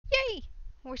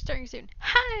We're starting soon.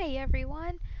 Hi,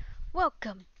 everyone.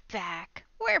 Welcome back.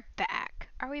 We're back.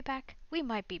 Are we back? We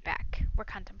might be back. We're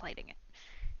contemplating it.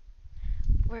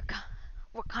 We're co-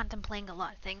 we're contemplating a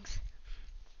lot of things.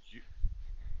 You,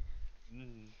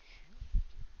 mm,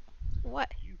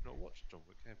 What? you've not watched John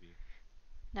Wick, have you?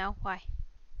 No? Why?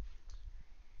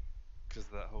 Because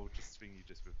that whole just thing you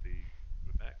just with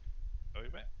Mac. Oh,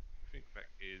 Mac. I think Mac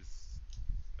is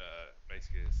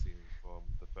basically a scene from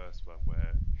the first one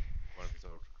where one of his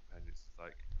old companions is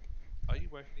like, "Are you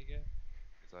working again?"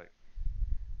 He's like,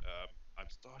 "I'm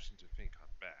starting to think I'm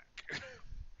back."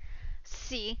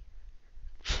 See?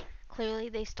 Clearly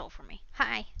they stole from me.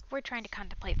 Hi. We're trying to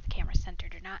contemplate if the camera's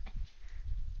centered or not.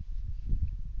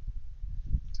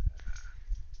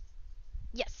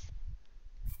 Yes.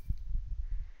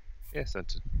 Yeah,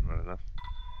 centered well enough.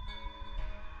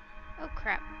 Oh,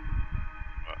 crap.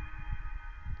 But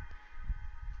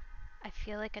I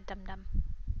feel like a dum-dum.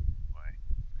 why?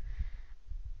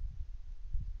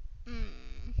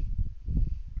 Mm.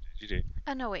 What did you do?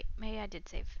 Oh, no, wait. Maybe I did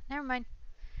save. Never mind.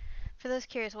 For those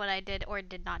curious what I did or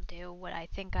did not do, what I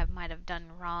think I might have done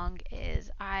wrong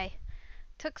is I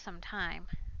took some time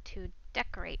to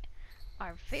decorate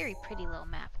our very pretty little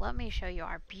map. Let me show you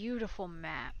our beautiful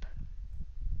map.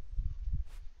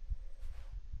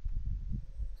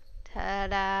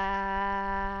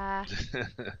 Ta-da!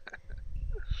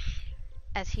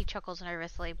 As he chuckles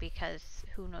nervously because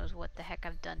who knows what the heck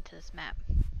I've done to this map.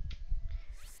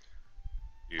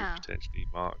 You Oh, potentially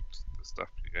marked the stuff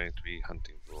you're going to be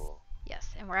hunting for. yes,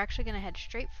 and we're actually going to head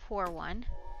straight for one,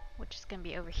 which is going to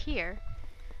be over here,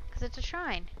 because it's a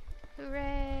shrine.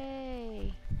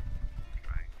 Hooray!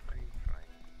 Right.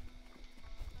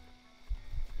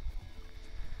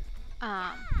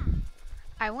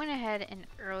 I went ahead and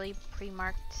early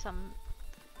pre-marked some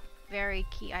very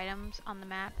key items on the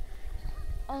map,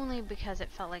 only because it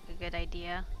felt like a good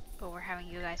idea, but we're having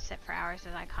you guys sit for hours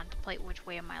as I contemplate which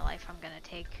way in my life I'm gonna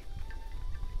take.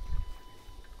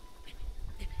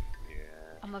 Yeah.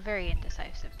 I'm a very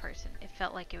indecisive person. It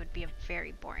felt like it would be a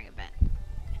very boring event.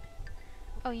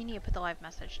 Oh, you need to put the live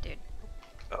message, dude.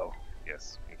 Oh,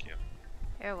 yes, thank you.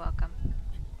 You're welcome.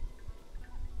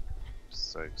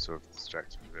 So sort of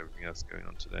distracted with everything else going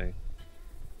on today.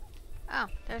 Oh,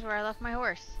 there's where I left my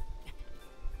horse.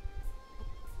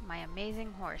 My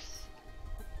amazing horse.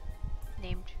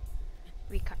 Named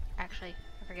Rika. Actually,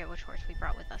 I forget which horse we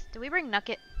brought with us. Did we bring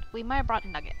Nugget? We might have brought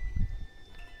Nugget.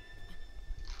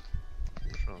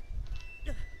 What's wrong?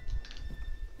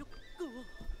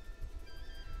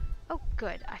 Oh,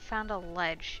 good. I found a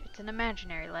ledge. It's an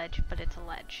imaginary ledge, but it's a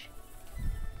ledge.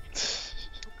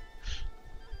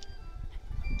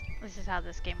 This is how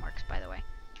this game works, by the way.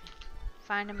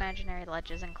 Find imaginary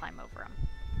ledges and climb over them.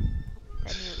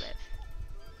 Then you live.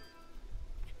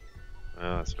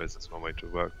 Well, I suppose that's one way to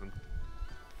work then.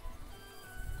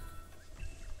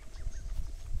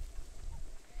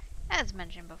 As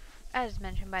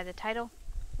mentioned by the title,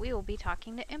 we will be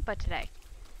talking to Impa today.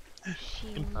 She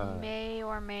Impa. may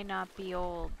or may not be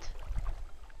old.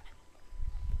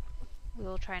 We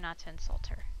will try not to insult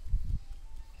her.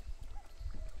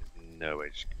 There's no way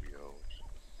she can be old.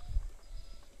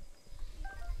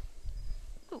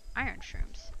 Ooh, iron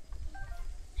shrooms.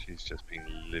 She's just been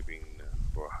living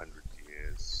for 100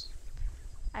 years.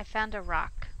 I found a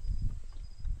rock.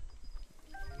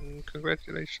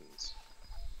 Congratulations.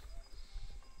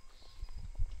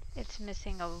 It's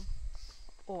missing a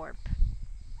orb.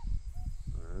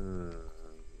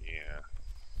 Yeah.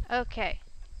 Okay.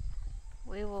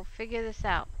 We will figure this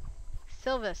out.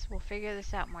 Sylvis will figure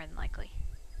this out more than likely.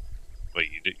 Wait,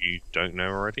 you don't know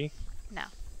already? No.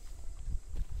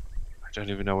 I don't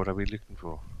even know what I'll be looking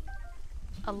for.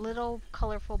 A little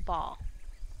colorful ball.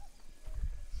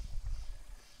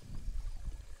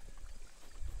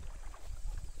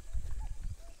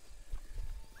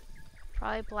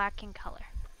 Probably black in color.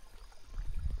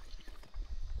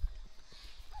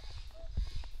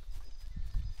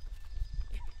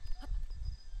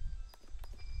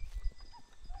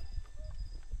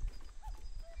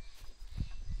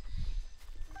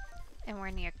 And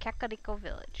we're near Kakariko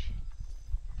Village.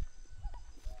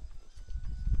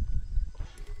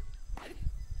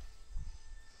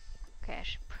 Okay, I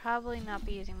should probably not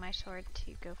be using my sword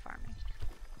to go farming.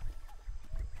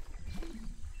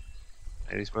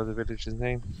 How do you spell the village's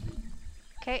name?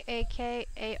 Kakariko.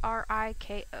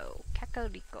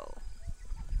 Kakariko.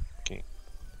 Okay.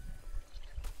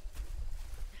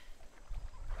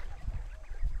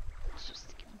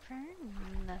 Just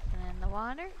confirm. Nothing in the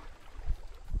water.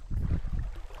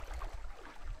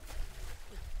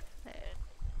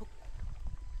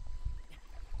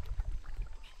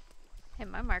 Hey,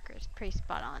 my marker is pretty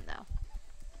spot on though.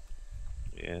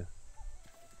 Yeah.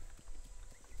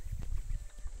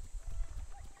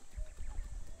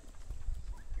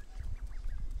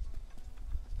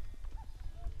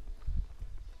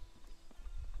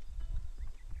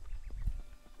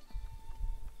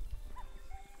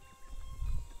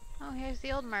 Oh, here's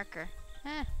the old marker.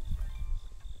 Eh.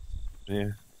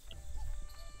 Yeah.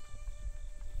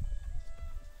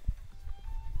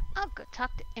 I'll go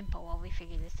talk to Impa while we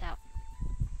figure this out.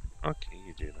 Okay,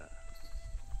 you do that.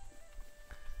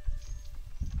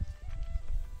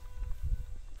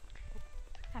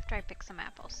 After I pick some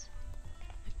apples.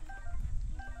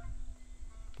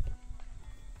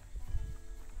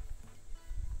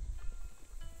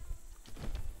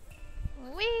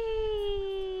 Whee!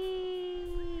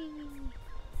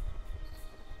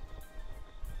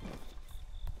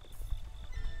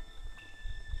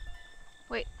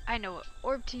 Wait, I know what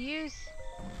orb to use.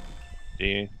 Do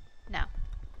you? No.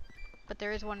 But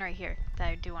there is one right here that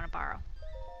I do want to borrow.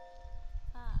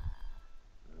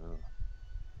 Oh.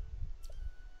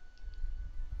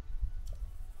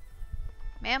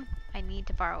 Ma'am, I need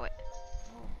to borrow it.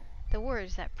 The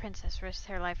words that Princess risked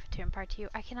her life to impart to you,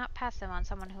 I cannot pass them on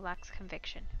someone who lacks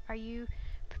conviction. Are you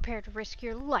prepared to risk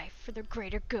your life for the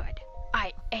greater good?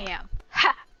 I am.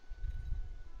 Ha!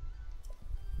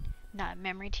 Not a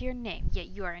memory to your name, yet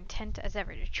you are intent as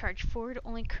ever to charge forward,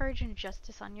 only courage and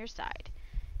justice on your side.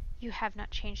 You have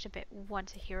not changed a bit.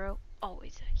 Once a hero,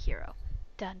 always a hero.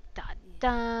 Dun dun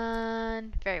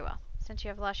dun. Very well. Since you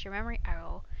have lost your memory, I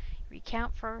will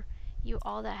recount for you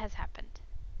all that has happened.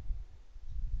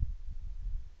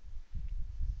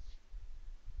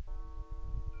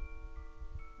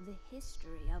 The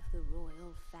history of the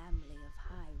royal family of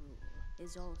Hyrule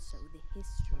is also the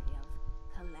history of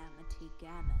Calamity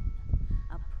Ganon,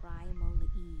 a primal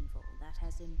evil that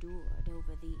has endured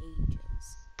over the ages.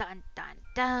 Dun dun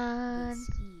dun. This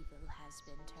evil has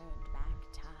been turned back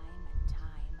time and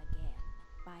time again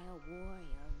by a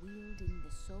warrior wielding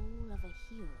the soul of a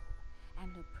hero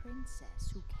and a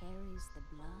princess who carries the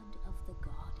blood of the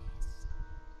goddess.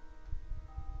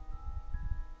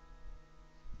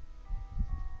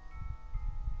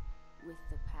 With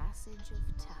the passage of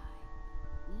time,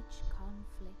 each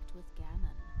conflict with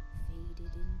Ganon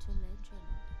faded into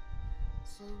legend.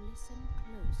 So listen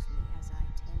closely as I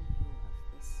tell you of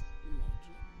this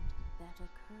legend that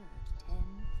occurred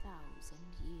 10,000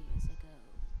 years ago.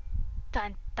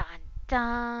 Dun dun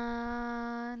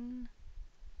dun.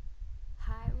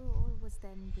 Hyrule was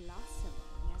then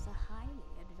blossoming as a highly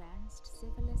advanced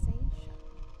civilization.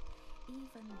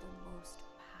 Even the most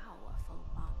powerful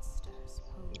monsters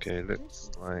posed Okay, looks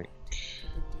little like threat to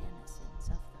the denizens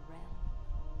of the realm.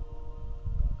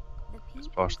 The it's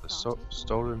people part of the thought it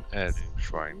Stolen wise Heirloom to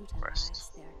Shrine utilize quest.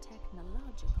 their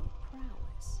technological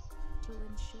prowess to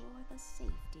ensure the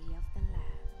safety of the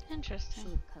land. Interesting.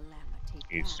 Should calamity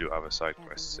You need to do other Ganon side ever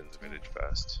quests in the return. village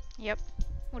first. Yep.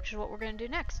 Which is what we're going to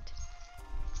do next.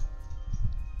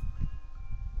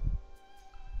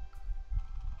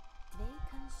 They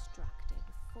constructed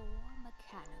 4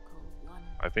 mechanical wonders.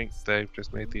 I think they've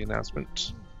just made the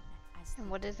announcement. And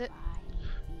what is it?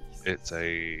 It's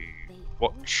a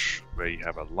watch where you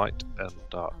have a light and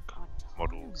dark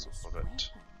models of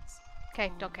it.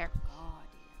 Okay, don't care.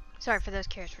 Sorry for those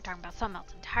curious, we're talking about something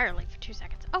else entirely for 2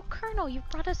 seconds. Oh, Colonel, you've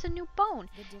brought us a new bone.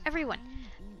 Everyone,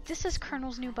 this is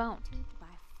Colonel's new bone.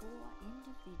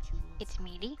 It's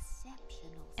meaty,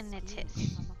 and it's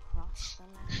his.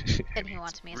 And he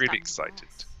wants me to Really stop. excited.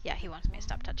 Yeah, he wants me to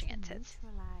stop touching its his.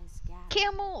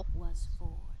 Camel! Was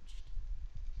forged.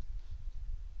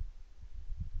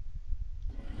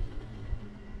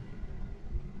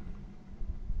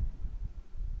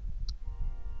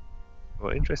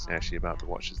 Well, interesting actually about the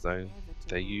watches though,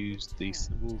 they use the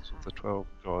symbols of the 12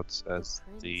 gods as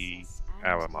the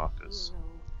hour markers.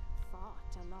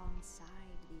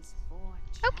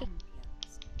 Okay.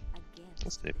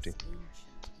 That's nifty.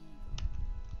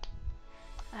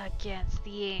 Against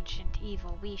the ancient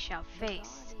evil we shall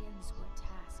face. Guardians were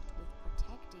tasked with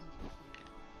protecting the hero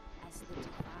as the divine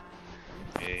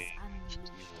beasts Yay, unleashed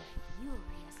ancient evil. a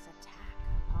furious attack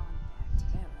upon their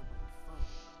terrible foe.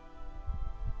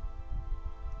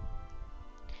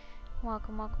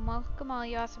 Welcome, welcome, welcome, all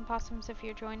you awesome possums, if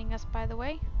you're joining us, by the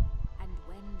way. And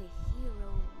when the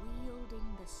hero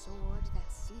wielding the sword that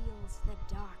seals the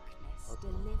darkness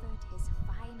delivered his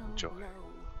final Enjoy. blow,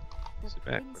 the Sit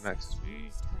back, princess relax, we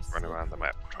used her run around the sacred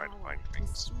map trying to power find to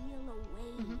things. seal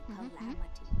away Mhm.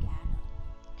 Calamity Ganon.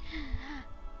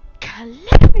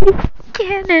 Calamity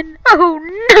Ganon! Oh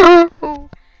no!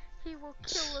 He will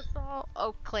kill us all.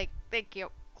 Oh, Clink, thank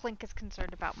you. Clink is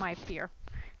concerned about my fear.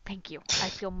 Thank you. I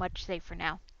feel much safer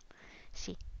now.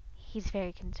 See, He's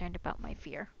very concerned about my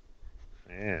fear.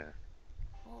 Yeah.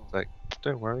 Oh. It's like,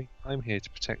 don't worry, I'm here to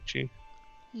protect you.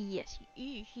 Yes,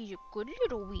 he is. He's a good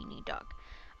little weenie dog.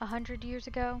 100 years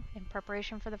ago, in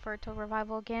preparation for the fertile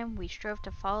revival again, we strove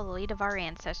to follow the lead of our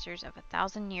ancestors of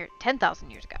 10,000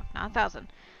 years ago, not 1,000.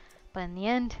 But in the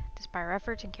end, despite our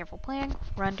efforts and careful planning,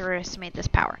 we underestimate this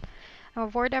power. And to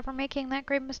avoid ever making that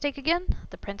great mistake again,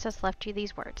 the princess left you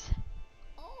these words.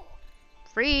 Oh.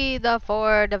 Free the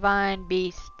 4 divine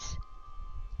beasts.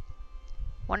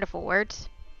 Wonderful words.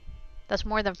 That's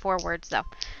more than 4 words, though.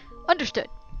 Understood.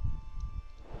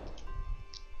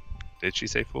 Did she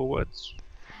say 4 words?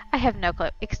 I have no clue.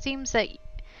 It seems that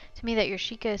to me that your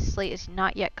Sheikah slate is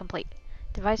not yet complete.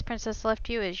 The Vice Princess left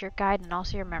you as your guide and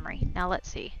also your memory. Now let's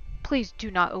see. Please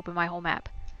do not open my whole map.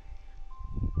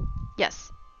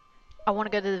 Yes. I want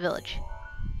to go to the village.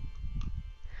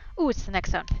 Ooh, it's the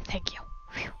next zone. Thank you.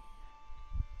 Whew.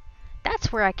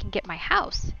 That's where I can get my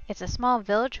house. It's a small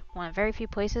village, one of very few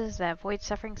places that avoid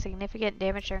suffering significant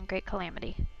damage during great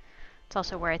calamity. It's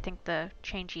also where I think the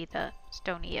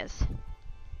stony is.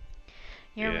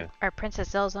 You're our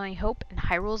Princess Zelda's only hope, and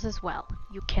Hyrule's as well.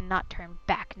 You cannot turn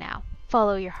back now.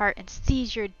 Follow your heart and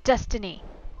seize your destiny.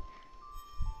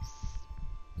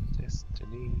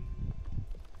 Destiny.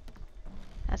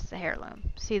 That's the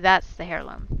heirloom. See, that's the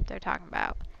heirloom they're talking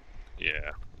about.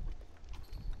 Yeah.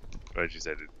 But as you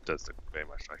said, it does look very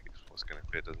much like it's what's going to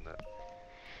fit, doesn't it?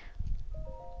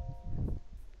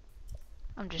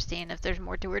 I'm just seeing if there's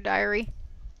more to her diary.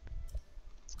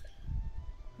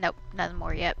 Nope, nothing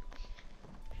more yet.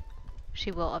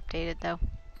 She will update it though.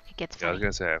 It gets funny. Yeah, I was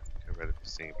going to say, I've read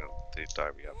seeing about the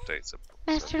diary updates.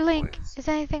 Master Link, is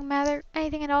anything matter?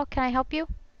 Anything at all? Can I help you?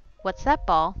 What's that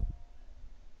ball?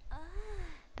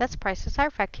 That's a priceless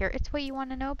artifact here. It's what you want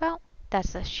to know about?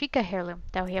 That's the Sheikah heirloom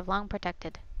that we have long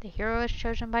protected. The hero is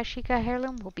chosen by Sheikah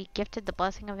heirloom will be gifted the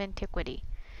blessing of antiquity.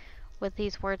 With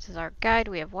these words as our guide,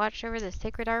 we have watched over this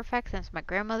sacred artifact since my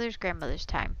grandmother's grandmother's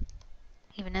time.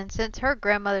 Even since her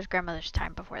grandmother's grandmother's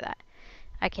time before that.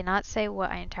 I cannot say what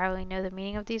I entirely know the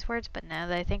meaning of these words, but now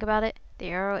that I think about it, the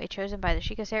arrow is chosen by the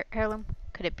Sheikah heirloom.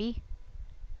 Could it be?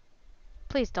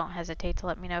 Please don't hesitate to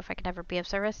let me know if I can ever be of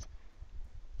service.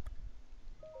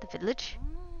 The village?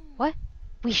 What?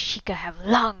 We Sheikah have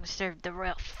long served the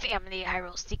royal family,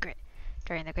 Hyrule's secret.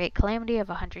 During the great calamity of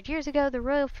 100 years ago, the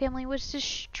royal family was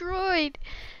destroyed,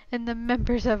 and the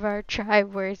members of our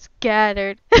tribe were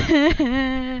scattered.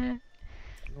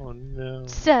 Oh no.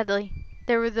 Sadly,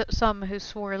 there were some who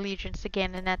swore allegiance to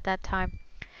Ganon at that time.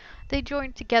 They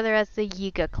joined together as the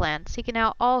Yiga clan, seeking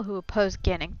out all who opposed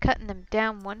Ganon, cutting them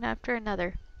down one after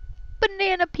another.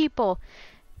 Banana people!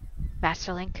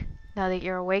 Master Link, now that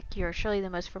you're awake, you are surely the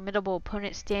most formidable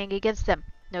opponent standing against them.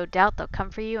 No doubt they'll come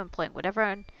for you, employing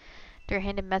whatever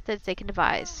underhanded methods they can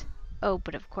devise. Oh,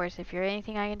 but of course, if you're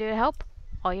anything I can do to help,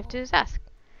 all you have to do is ask.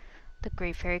 The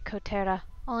great fairy Kotera.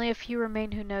 Only a few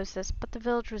remain who knows this, but the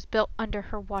village was built under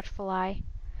her watchful eye.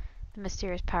 The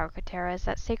mysterious power Kotera is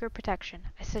that sacred protection.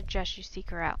 I suggest you seek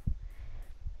her out.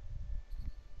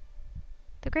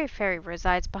 The great fairy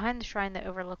resides behind the shrine that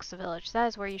overlooks the village. That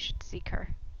is where you should seek her.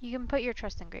 You can put your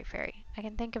trust in Great Fairy. I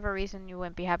can think of a reason you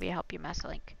wouldn't be happy to help you, Master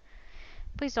Link.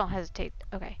 Please don't hesitate.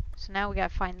 Okay, so now we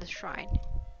gotta find the shrine.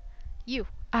 You,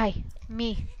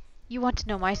 me. You want to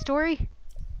know my story?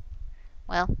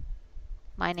 Well,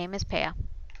 my name is Pea.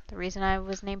 The reason I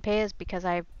was named Pea is because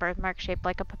I have a birthmark shaped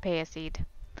like a papaya seed.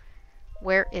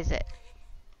 Where is it?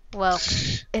 Well,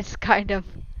 it's kind of,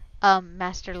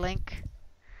 Master Link.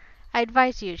 I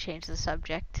advise you to change the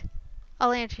subject.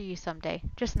 I'll answer you someday,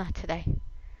 just not today.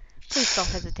 Please don't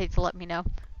hesitate to let me know.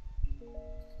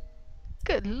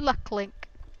 Good luck, Link.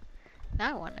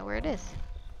 Now I want to know where it is.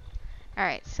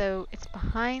 Alright, so it's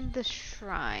behind the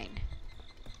shrine.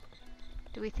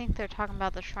 Do we think they're talking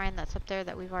about the shrine that's up there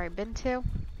that we've already been to?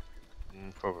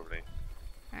 Probably.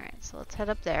 Alright, so let's head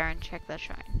up there and check the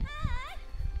shrine.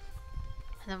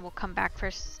 And then we'll come back for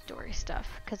story stuff.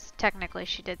 Because technically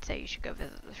she did say you should go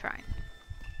visit the shrine.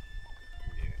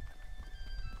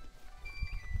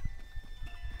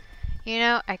 You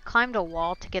know, I climbed a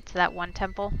wall to get to that one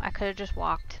temple. I could have just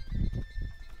walked.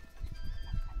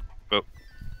 Well,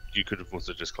 you could have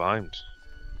also just climbed.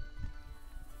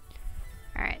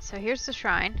 Alright, so here's the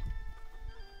shrine.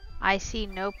 I see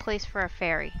no place for a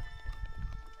fairy.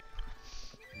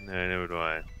 No, never do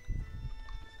I.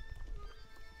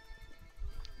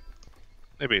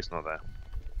 Maybe it's not there.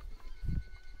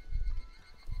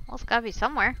 Well, it's gotta be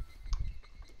somewhere.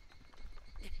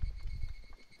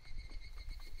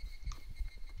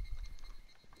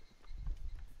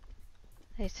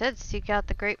 They said seek out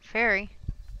the great fairy.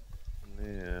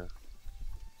 Yeah.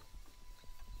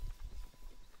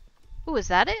 Ooh, is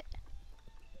that it?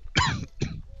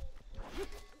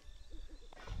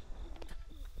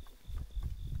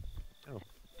 Oh,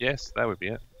 yes, that would be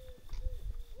it.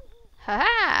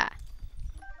 Ha-ha!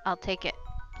 I'll take it.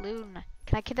 Balloon.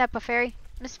 Can I kidnap a fairy?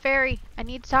 Miss Fairy, I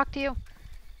need to talk to you.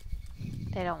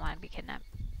 They don't want to be kidnapped.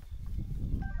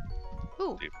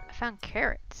 Ooh, I found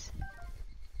carrots.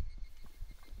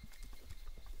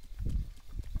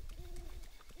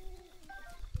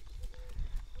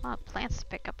 A lot of plants to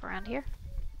pick up around here.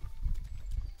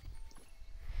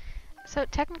 So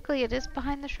technically it is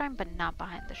behind the shrine, but not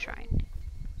behind the shrine.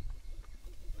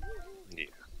 Yeah.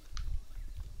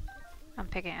 I'm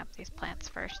picking up these plants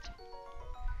first.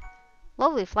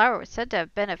 Lovely flower was said to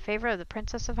have been a favorite of the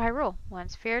Princess of Hyrule.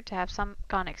 Once feared to have some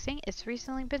gone extinct, it's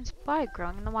recently been spotted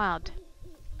growing in the wild.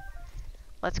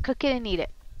 Let's cook it and eat it.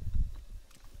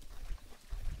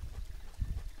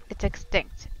 It's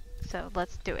extinct, so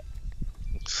let's do it.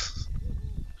 It's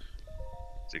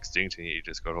extinct and you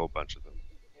just got a whole bunch of them.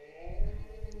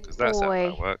 Because that's how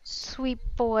that works. Sweet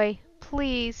boy,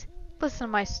 please, listen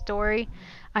to my story.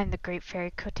 I'm the great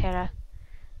fairy Kotera.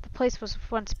 The place was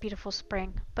once a beautiful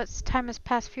spring, but as time has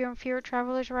passed, fewer and fewer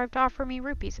travelers arrive to offer me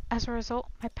rupees. As a result,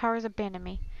 my powers abandon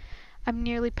me. I'm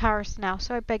nearly powerless now,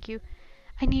 so I beg you,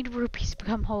 I need rupees to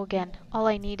become whole again. All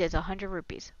I need is 100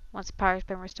 rupees. Once the power has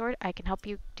been restored, I can help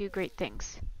you do great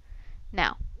things.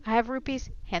 Now, I have rupees,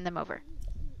 hand them over.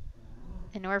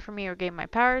 In order for me to regain my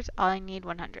powers, all I need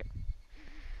 100.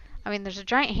 I mean, there's a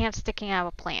giant hand sticking out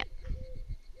of a plant.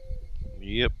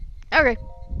 Yep. Okay,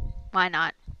 why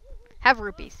not? Have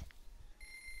rupees.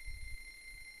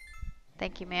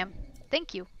 Thank you, ma'am.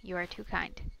 Thank you. You are too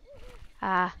kind.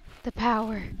 Ah, the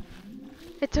power.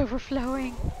 It's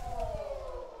overflowing.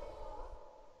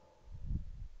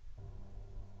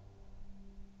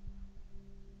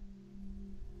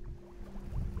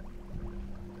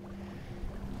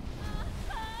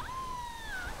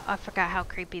 I forgot how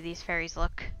creepy these fairies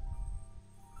look.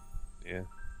 Yeah.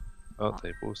 Oh,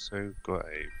 they've also got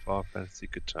a far fancy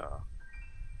guitar.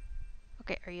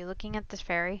 Okay, are you looking at this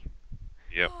fairy?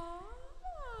 Yep.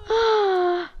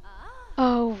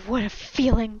 Oh, what a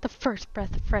feeling! The first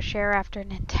breath of fresh air after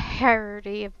an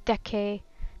entirety of decay.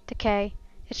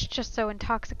 It's just so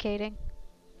intoxicating.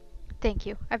 Thank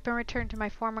you. I've been returned to my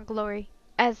former glory.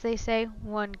 As they say,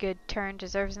 one good turn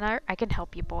deserves another. I can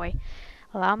help you, boy.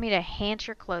 Allow me to enhance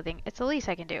your clothing. It's the least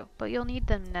I can do, but you'll need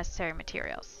the necessary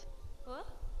materials.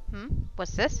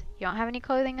 What's this? You don't have any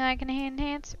clothing that I can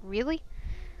enhance? Really?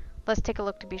 Let's take a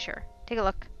look to be sure. Take a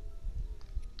look.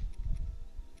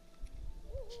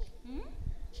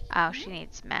 Oh, she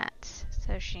needs mats.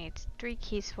 So she needs 3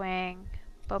 key swing,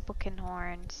 bubblekin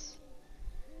horns.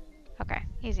 Okay,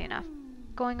 easy enough.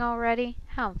 Going already?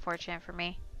 How unfortunate for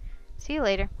me. See you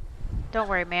later. Don't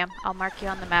worry, ma'am. I'll mark you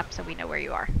on the map so we know where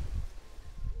you are.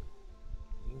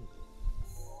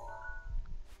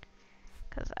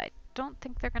 Because I don't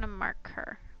think they're going to mark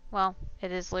her. Well,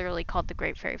 it is literally called the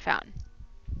Great Fairy Fountain.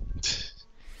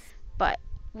 But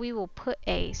we will put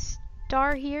a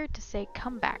star here to say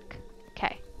come back.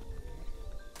 Okay.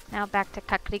 Now back to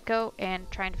Kakariko and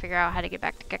trying to figure out how to get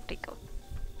back to Kakariko.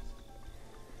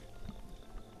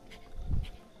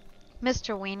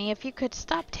 Mr. Weenie, if you could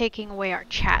stop taking away our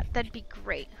chat, that'd be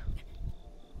great.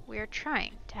 We are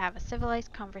trying to have a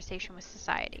civilized conversation with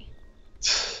society.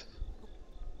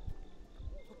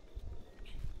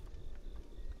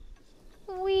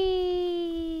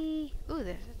 Whee! Ooh,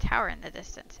 there's a tower in the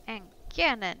distance. And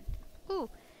Ganon! Ooh,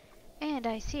 and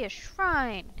I see a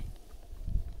shrine.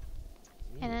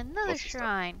 And another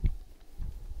shrine.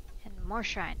 And more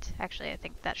shrines. Actually, I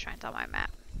think that shrine's on my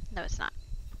map. No, it's not.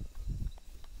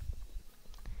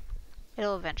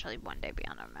 It'll eventually one day be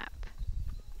on our map.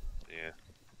 Yeah.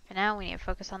 For now, we need to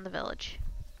focus on the village.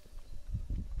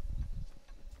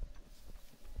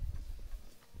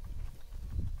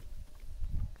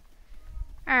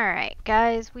 Alright,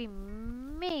 guys, we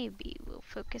maybe will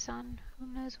focus on who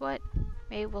knows what.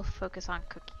 Maybe we'll focus on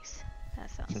cookies.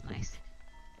 That sounds nice.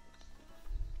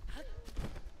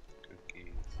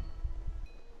 Cookies.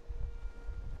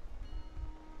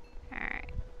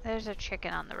 Alright, there's a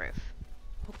chicken on the roof.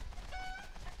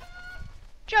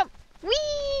 Jump!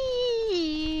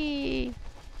 Whee!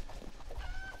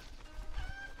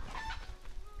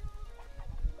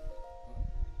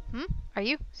 Are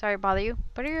you? Sorry to bother you,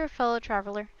 but are you a fellow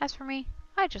traveler? As for me,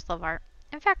 I just love art.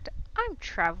 In fact, I'm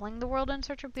traveling the world in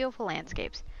search of beautiful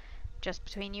landscapes. Just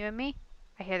between you and me,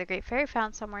 I hear the Great Fairy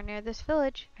Fountain somewhere near this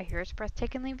village. I hear it's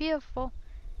breathtakingly beautiful.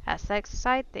 Aesthetics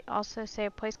aside, they also say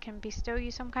a place can bestow you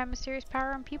some kind of mysterious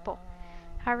power on people.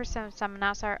 However, since I'm an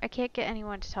outsider, I can't get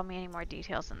anyone to tell me any more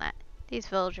details than that. These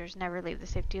villagers never leave the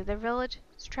safety of their village.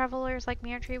 Travelers like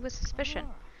me are treated with suspicion.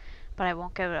 But I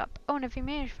won't give it up. Oh, and if you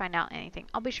manage to find out anything,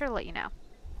 I'll be sure to let you know.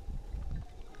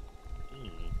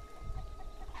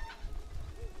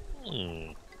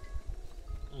 Okay,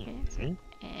 it's an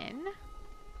inn.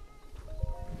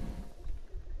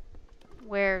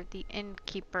 Where the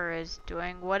innkeeper is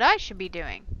doing what I should be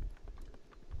doing.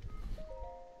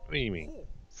 What do you mean?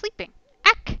 Sleeping.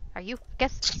 Ack! Are you?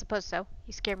 Guess I suppose so.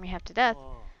 You scared me half to death.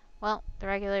 Well, the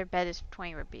regular bed is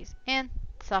 20 rupees. And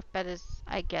the soft bed is,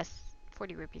 I guess,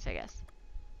 40 rupees, I guess.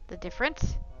 The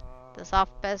difference? The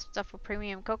soft bed stuffed with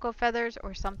premium cocoa feathers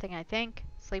or something, I think.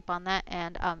 Sleep on that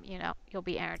and, you know, you'll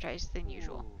be energized than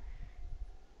usual.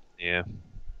 Yeah.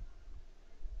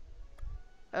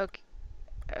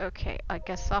 Okay, I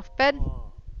guess soft bed.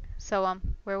 So,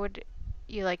 where would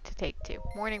you like to take to?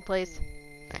 Morning, please.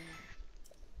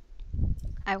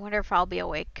 I wonder if I'll be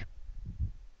awake.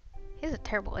 He's a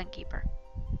terrible innkeeper.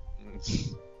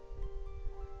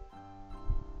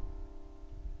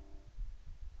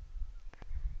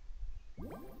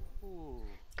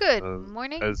 Good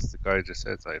morning. As the guy just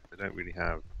said, like, they don't really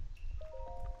have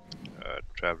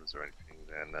travelers or anything,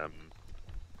 then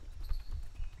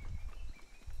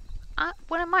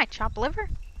What am I, chopped liver?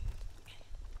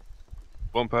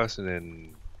 one person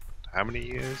in how many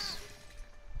years?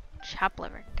 Chopped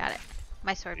liver, got it.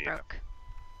 My sword Yeah. broke.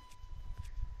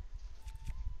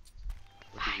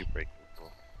 What did you break it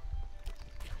for?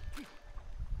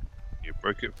 You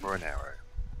broke it for an arrow.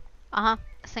 A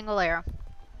single arrow.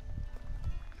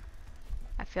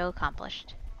 I feel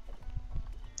accomplished.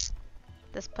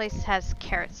 This place has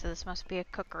carrots, so this must be a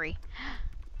cookery.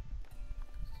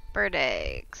 Bird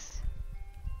eggs.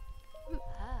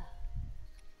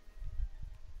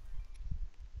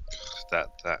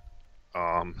 That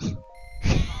arm.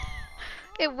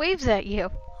 It waves at you.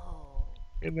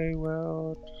 In a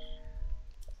world.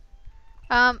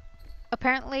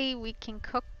 Apparently we can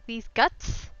cook these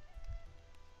guts.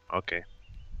 Okay.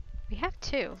 We have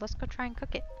two. Let's go try and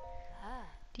cook it.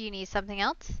 Do you need something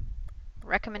else?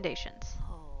 Recommendations.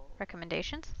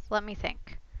 Recommendations? Let me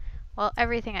think. Well,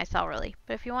 everything I sell really,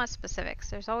 but if you want specifics,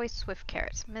 there's always swift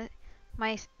carrots.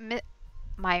 What?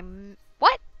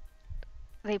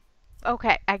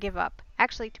 Okay, I give up.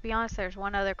 Actually, to be honest, there's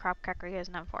one other crop cracker he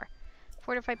isn't known for.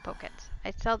 Fortified pokets. I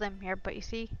sell them here, but you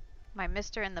see, my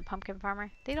mister and the pumpkin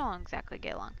farmer, they don't exactly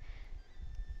get along.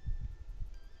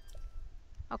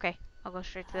 Okay, I'll go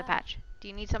straight to the patch. Do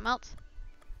you need something else?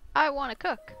 I want to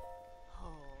cook.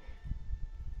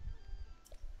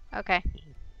 Okay.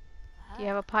 Do you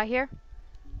have a pot here?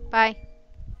 Bye.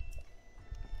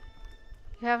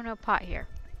 You have no pot here.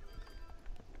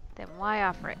 Then why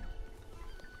offer it?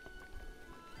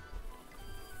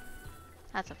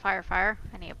 That's a fire.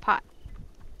 I need a pot.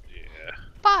 Yeah.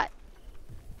 Pot!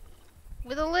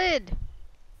 With a lid!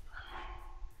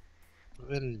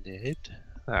 The lid?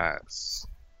 That's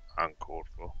uncalled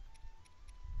for.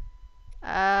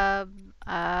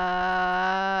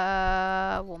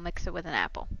 We'll mix it with an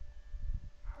apple.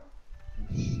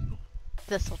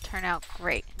 This'll turn out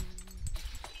great.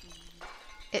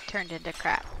 It turned into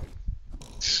crap.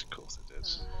 Of course it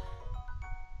is.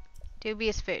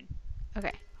 Dubious food.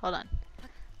 Okay, hold on.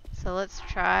 So let's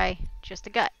try just a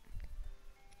gut.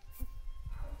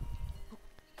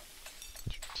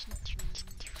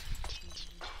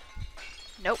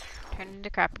 Nope, turned into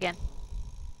crap again.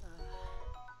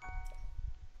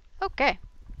 Okay.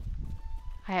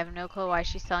 I have no clue why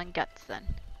she's selling guts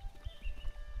then.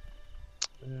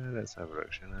 Let's have a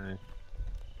look, shall I?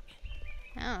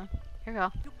 Oh, here we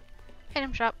go.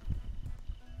 Item shop.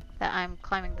 That I'm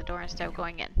climbing the door instead of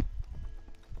going in.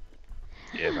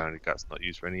 Yeah, apparently gut's not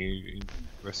used for any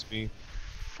recipe.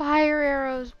 Fire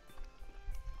arrows.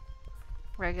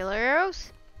 Regular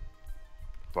arrows?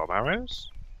 Bomb arrows?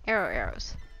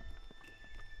 Arrows.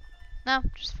 No,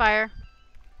 just fire.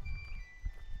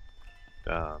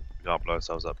 We can't blow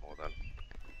ourselves up more then.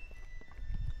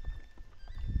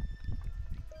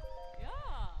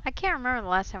 I can't remember the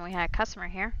last time we had a customer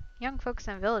here. Young folks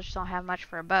in the village don't have much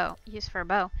for a bow. Use for a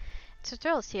bow. It's a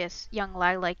thrill to see a young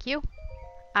lad like you.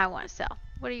 I want to sell.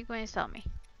 What are you going to sell me?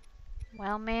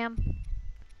 Well, ma'am,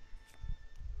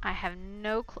 I have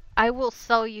no clue. I will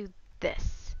sell you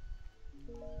this.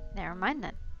 Never mind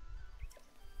then.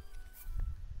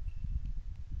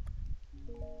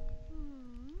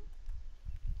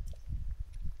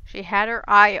 She had her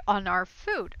eye on our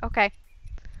food. Okay.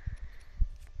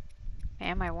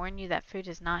 Ma'am, I warn you that food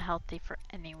is not healthy for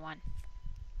anyone.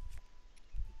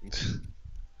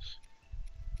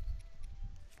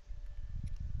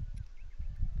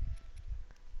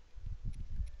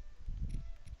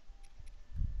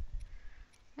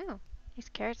 Ooh, These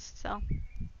carrots sell,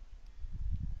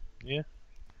 Yeah.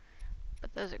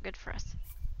 but those are good for us.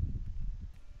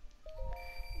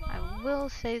 I will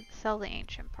say sell the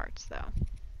ancient parts though.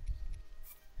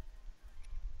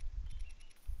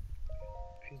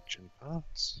 Ancient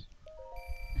parts.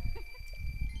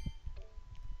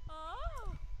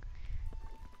 How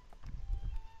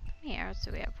many arrows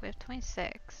do we have? We have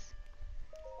 26.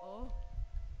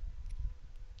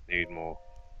 Need more.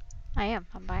 I am.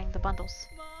 I'm buying the bundles.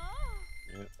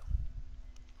 Yeah.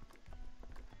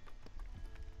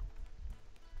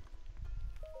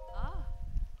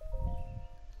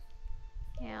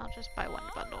 Yeah, I'll just buy one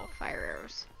bundle of fire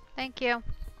arrows. Thank you.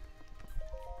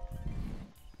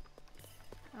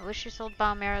 I wish you sold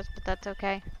bomb arrows, but that's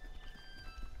okay.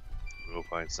 We'll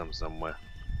find some somewhere.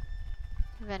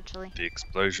 Eventually. The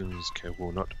explosions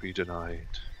will not be denied.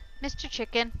 Mr.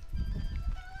 Chicken.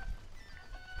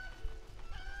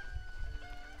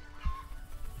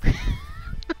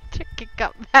 Chicken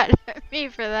got mad at me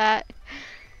for that.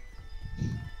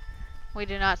 We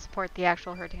do not support the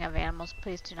actual hurting of animals.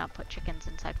 Please do not put chickens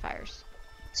inside fires.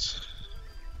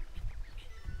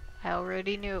 I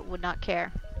already knew it would not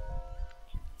care.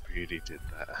 Really did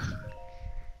that.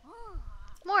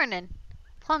 Morning.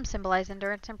 Plums symbolize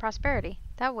endurance and prosperity.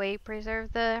 That way,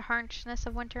 preserve the harshness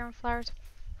of winter and flowers of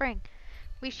spring.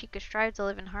 We Sheikah strive to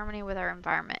live in harmony with our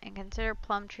environment and consider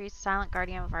plum trees the silent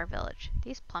guardian of our village.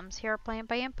 These plums here are planted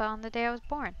by Impa on the day I was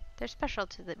born. They're special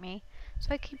to me, so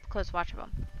I keep a close watch of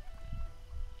them.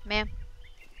 Ma'am?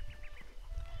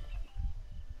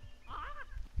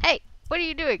 Hey, what are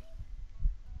you doing?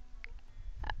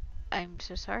 I'm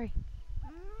so sorry.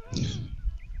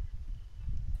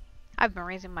 I've been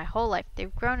raising my whole life.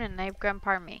 They've grown and they've grown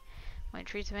part of me. When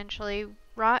trees eventually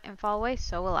rot and fall away,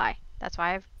 so will I. That's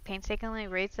why I've painstakingly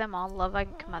raised them all love I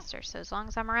can muster. So as long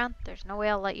as I'm around, there's no way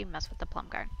I'll let you mess with the plum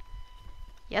garden.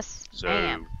 Yes, So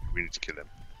ma'am. we need to kill him.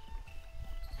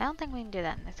 I don't think we can do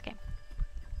that in this game.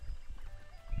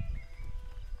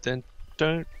 Then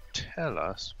don't tell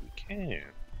us we can.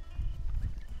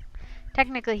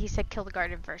 Technically, he said kill the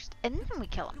garden first, and then we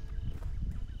kill him.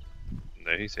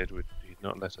 No, he said he'd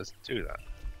not let us do that.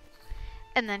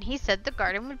 And then he said the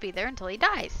garden would be there until he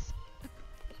dies.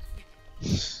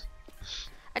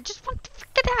 I just want the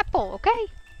freaking apple, okay?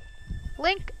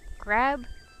 Link, grab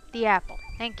the apple.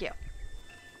 Thank you.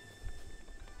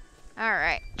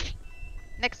 Alright.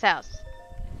 Next house.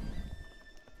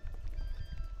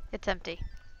 It's empty.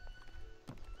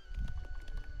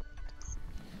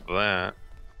 That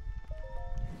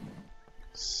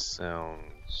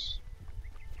sounds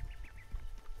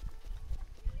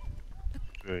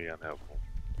very unhelpful.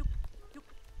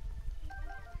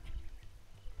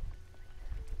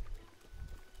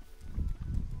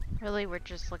 Really, we're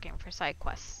just looking for side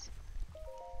quests.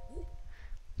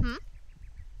 Hmm?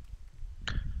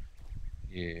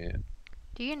 Yeah.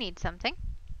 Do you need something?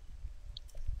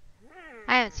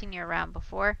 I haven't seen you around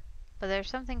before, but there's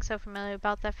something so familiar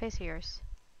about that face of yours.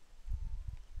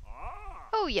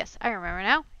 Oh yes, I remember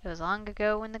now. It was long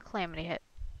ago when the calamity hit.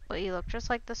 But you look just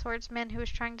like the swordsman who was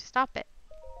trying to stop it.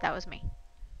 That was me.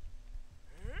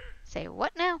 Say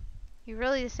what now? You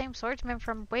really the same swordsman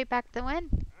from way back then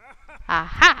when?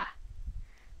 Aha!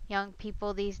 Young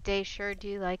people these days sure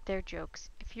do like their jokes.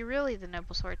 If you're really the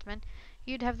noble swordsman,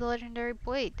 you'd have the legendary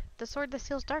blade, the sword that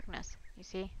seals darkness. You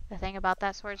see, the thing about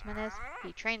that swordsman is,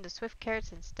 he trained the swift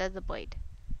carrots instead of the blade.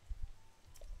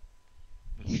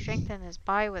 He strengthened his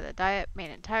body with a diet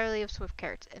made entirely of swift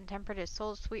carrots, and tempered his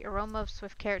soul's sweet aroma of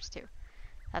swift carrots too.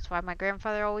 That's why my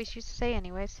grandfather always used to say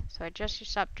anyways, so I just should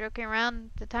stop joking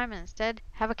around the time and instead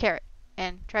have a carrot,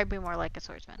 and try to be more like a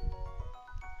swordsman.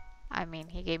 I mean,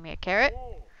 he gave me a carrot.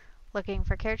 Looking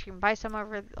for carrots, you can buy some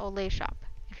over at the old lady's shop.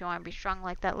 If you want to be strong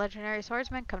like that legendary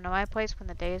swordsman, come to my place when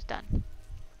the day is done.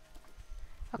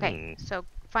 Okay, so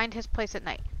find his place at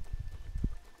night.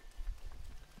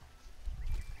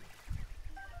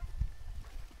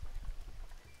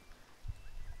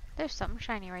 There's something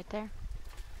shiny right there.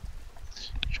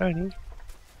 Shiny.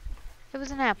 It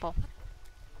was an apple.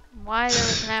 Why there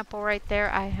was an apple right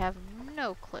there, I have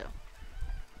no clue.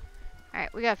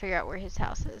 Alright, we gotta figure out where his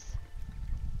house is.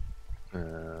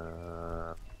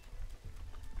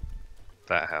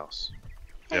 That house.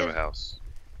 The Hey, other house.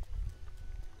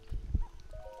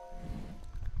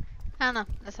 I don't know.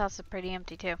 This house is pretty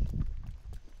empty too.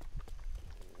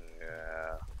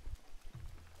 Yeah.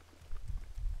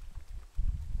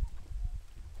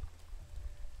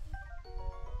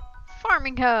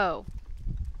 Farming hoe!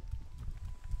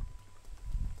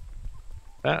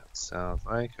 That sounds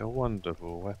like a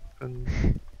wonderful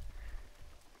weapon.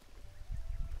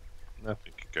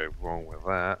 Nothing could go wrong with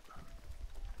that.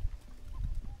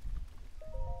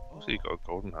 So you got a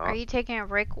golden Are heart. you taking a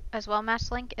break as well,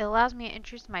 Master Link? It allows me to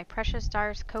introduce my precious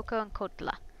stars, Coco and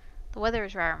Kotla. The weather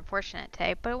is rather unfortunate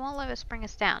today, but it won't let us bring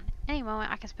us down. Any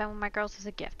moment I can spend with my girls is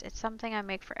a gift. It's something I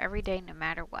make for every day, no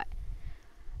matter what.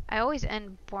 I always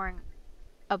end boring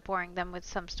them with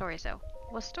some stories, though.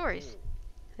 What stories?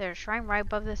 There's a shrine right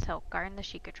above this hill, guarding the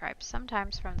Sheikah tribe.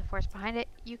 Sometimes, from the forest behind it,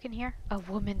 you can hear a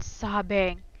woman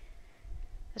sobbing.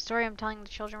 The story I'm telling the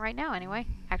children right now, anyway.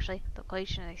 Actually, the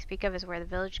location they speak of is where the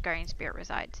village guardian spirit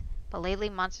resides. But lately,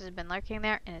 monsters have been lurking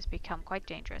there, and it's become quite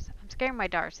dangerous. I'm scaring my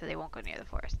daughters so they won't go near the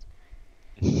forest.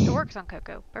 It works on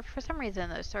Coco, but for some reason,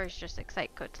 those stories just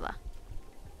excite Kotla.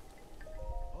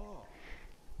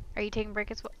 Are you taking a break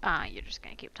as well? You're just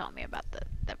gonna keep telling me about the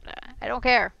I don't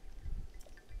care.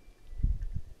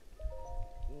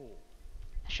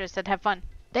 I should have said have fun.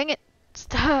 Dang it!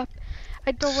 Stop!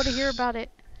 I don't want to hear about it.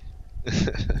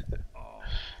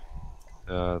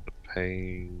 The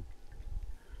pain.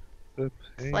 The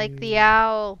pain. It's like the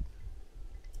owl.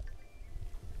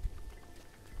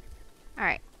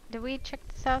 Alright, did we check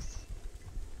this house?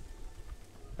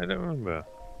 I don't remember.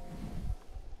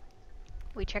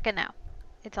 We check it now.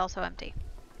 It's also empty.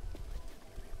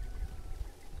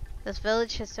 This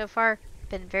village has so far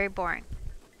been very boring.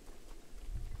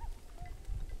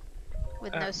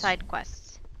 With no side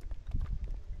quests.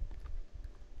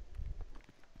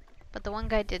 But the one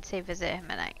guy did say visit him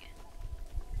at night.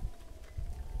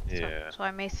 Yeah. So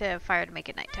I may set a fire to make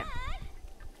it nighttime.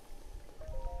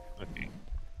 Okay.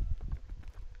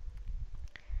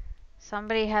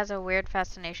 Somebody has a weird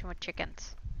fascination with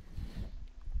chickens.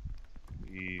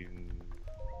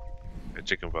 A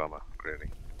chicken farmer,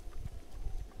 clearly.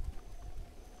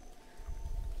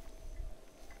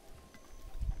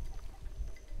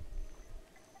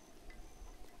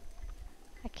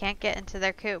 I can't get into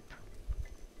their coop.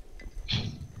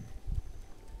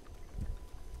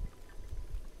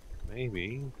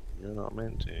 Maybe you're not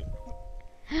meant to.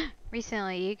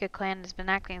 Recently, the Yuga clan has been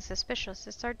acting suspicious.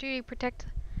 It's our duty to protect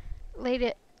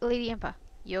Lady Impa.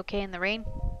 You okay in the rain?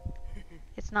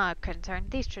 It's not a concern.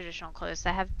 These traditional clothes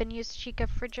that have been used to Sheikah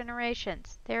for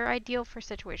generations. They're ideal for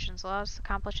situations, allow us to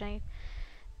accomplish any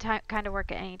kind of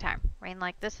work at any time. Rain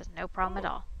like this is no problem at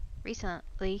all.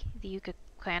 Recently, the Yuga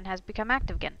clan has become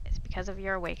active again. It's because of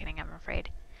your awakening, I'm afraid.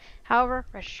 However,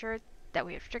 rest assured that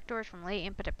we have strict orders from Lady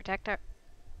Impa to protect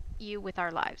you with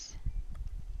our lives.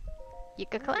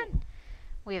 Yuga clan?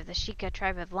 We of the Sheikah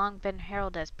tribe have long been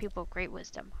heralded as people of great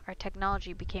wisdom. Our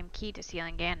technology became key to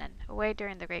sealing Ganon away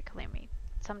during the Great Calamity.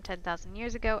 Some 10,000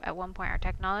 years ago, at one point our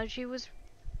technology was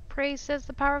praised as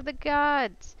the power of the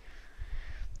gods.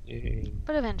 Yay.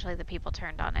 But eventually the people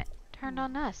turned on it. Turned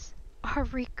on us. Our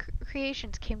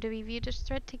recreations came to be viewed as a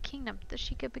threat to kingdom. The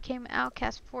Sheikah became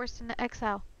outcast, forced into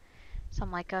exile.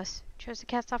 Some, like us, chose to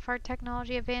cast off our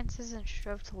technology advances and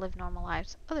strove to live normal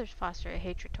lives. Others fostered a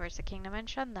hatred towards the kingdom and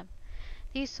shunned them.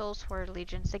 These souls swore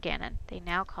allegiance to Ganon. They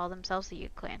now call themselves the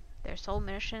Yuga clan. Their sole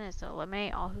mission is to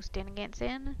eliminate all who stand against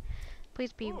Ganon.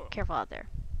 Please be careful out there.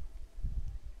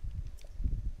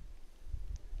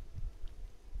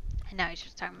 And now he's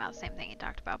just talking about the same thing he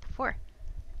talked about before.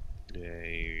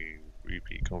 Yay.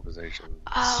 Repeat conversations.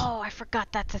 Oh, I forgot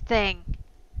that's a thing.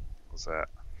 What's that?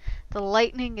 The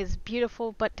lightning is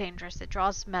beautiful but dangerous. It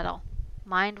draws metal.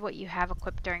 Mind what you have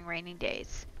equipped during rainy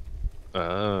days.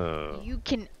 Oh. You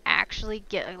can actually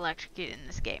get electrocuted in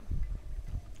this game.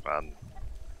 Fun.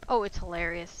 Oh, it's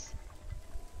hilarious.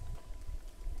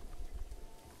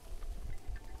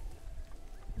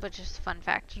 But just a fun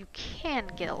fact, you can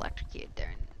get electrocuted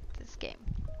during this game.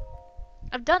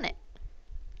 I've done it.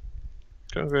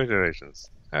 Congratulations.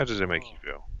 How does it make you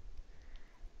feel?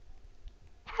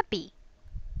 Happy.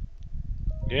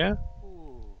 Yeah?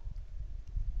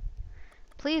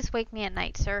 Please wake me at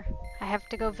night, sir. I have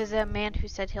to go visit a man who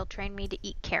said he'll train me to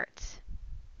eat carrots.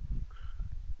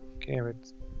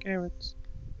 Carrots. Carrots.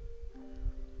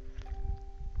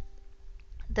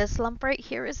 This lump right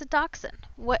here is a dachshund.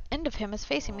 What end of him is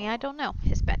facing me, I don't know.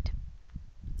 His bed.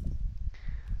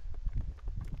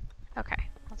 Okay,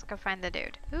 let's go find the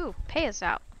dude. Ooh, pay us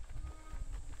out.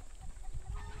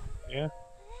 Yeah?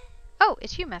 Oh,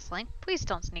 it's you, Messling. Please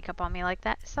don't sneak up on me like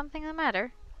that. Is something the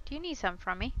matter? Do you need something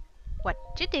from me? What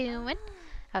you doing?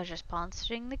 I was just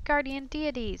polishing the guardian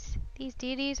deities. These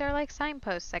deities are like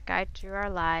signposts that guide through our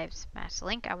lives. Master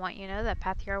Link, I want you to know that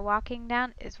path you're walking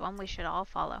down is one we should all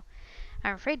follow.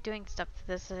 I'm afraid doing stuff like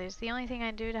this is the only thing I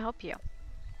can do to help you.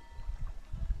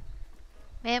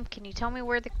 Ma'am, can you tell me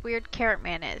where the weird carrot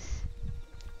man is?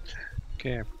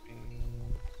 Carrot.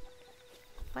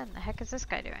 What in the heck is this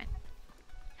guy doing?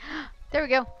 There we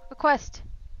go. A quest.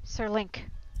 Sir Link.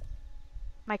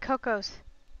 My Cocos.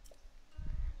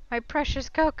 My precious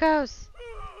cocos.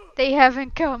 They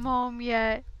haven't come home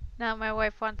yet. Now my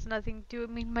wife wants nothing to do with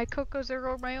me. My cocos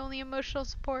are my only emotional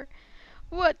support.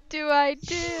 What do I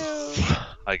do?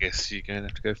 I guess you're going to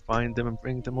have to go find them and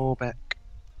bring them all back.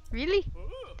 Really?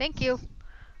 Thank you.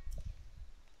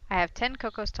 I have 10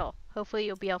 cocos total. Hopefully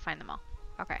you'll be able to find them all.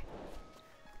 Okay.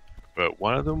 But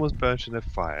one of them was burnt in a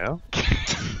fire.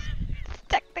 It's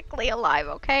technically alive,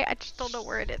 okay? I just don't know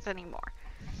where it is anymore.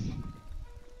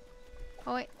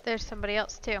 Oh wait, there's somebody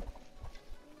else too.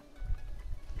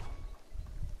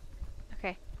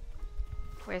 Okay.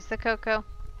 Where's the coco?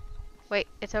 Wait,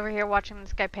 it's over here watching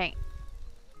this guy paint.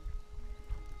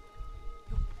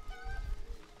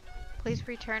 Please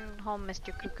return home,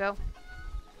 Mr. Cuckoo.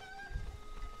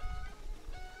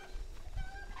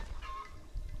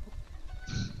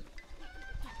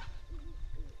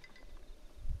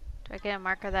 Do I get a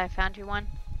marker that I found you one?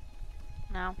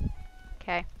 No?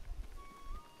 Okay.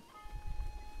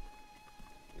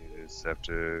 You just have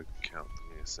to count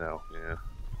them yourself, yeah.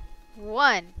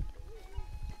 1.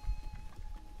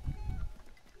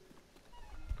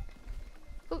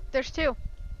 Ooh, there's 2.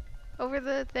 Over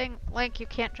the thing. Link, you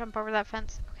can't jump over that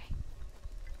fence. Okay.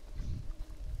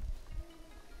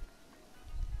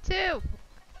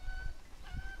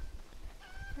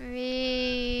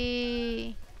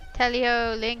 2.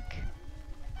 Tally-ho, Link.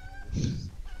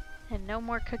 And no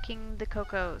more cooking the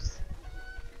cocos.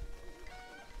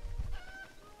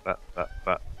 But.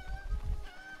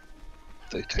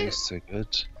 They taste so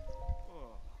good.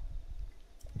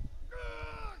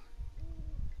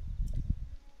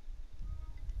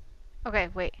 Okay,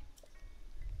 wait.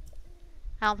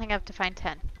 I don't think I have to find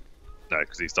 10. No,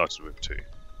 because he started with 2.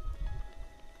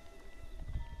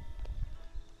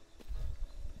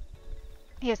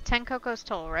 He has 10 cocos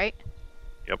total, right?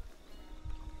 Yep.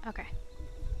 Okay.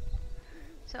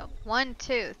 So, 1,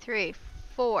 2, 3,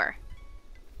 4,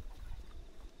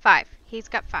 5. He's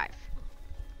got 5.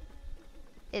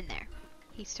 In there.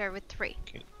 He started with 3.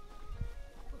 Okay.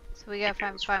 So we gotta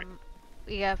find 5.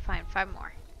 We gotta find 5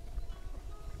 more.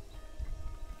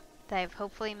 That I've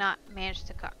hopefully not managed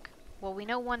to cook. Well, we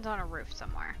know one's on a roof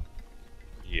somewhere.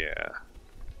 Yeah.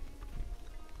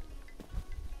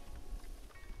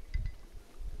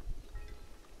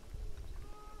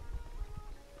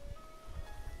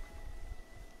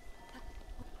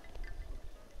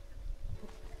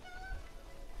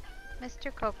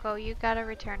 Mr. Coco, you gotta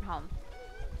return home.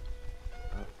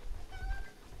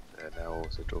 They're now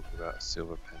also talking about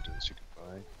silver pendants you can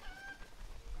buy.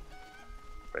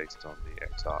 Based on the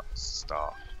Exarch's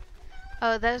staff.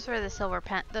 Oh, those were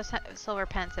the those silver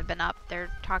pens have been up. They're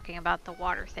talking about the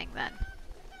water thing then.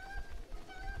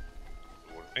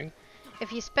 Water thing?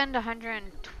 If you spend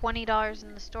 $120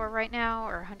 in the store right now,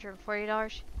 or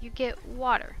 $140, you get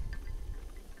water.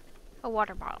 A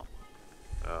water bottle.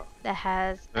 Oh. That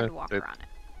has Endwalker on it.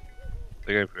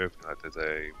 They go for everything. Like there's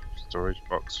a storage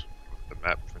box with the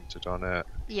map printed on it.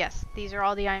 Yes, these are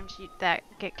all the items that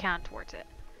get counted towards it.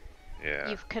 Yeah.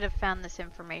 You could have found this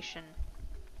information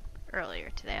earlier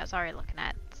today. I was already looking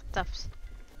at it. Stuff's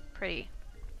pretty.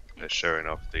 They're showing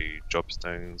off the job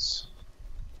stones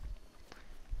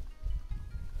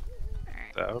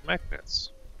Alright. that are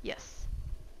magnets. Yes.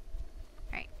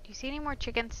 Alright, do you see any more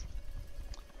chickens?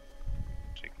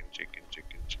 Chicken.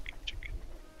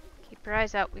 Keep your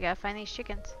eyes out. We gotta find these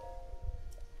chickens.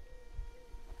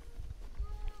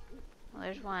 Well,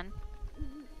 there's one.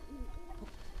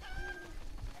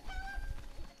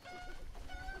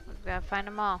 We've gotta find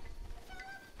them all.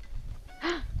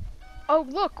 Oh,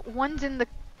 look! One's in the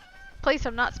place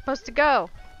I'm not supposed to go.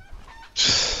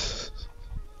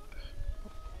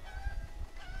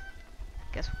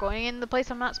 Guess we're going in the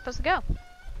place I'm not supposed to go.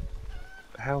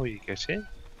 How will you get in?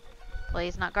 Well,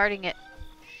 he's not guarding it.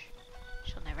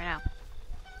 She'll never know.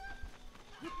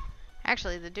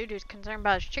 Actually, the dude who's concerned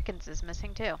about his chickens is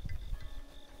missing too.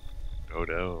 Oh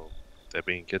no, they're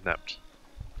being kidnapped.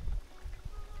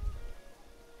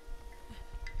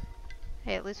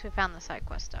 Hey, at least we found the side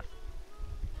quest stuff.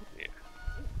 Yeah.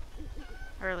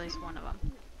 Or at least one of them.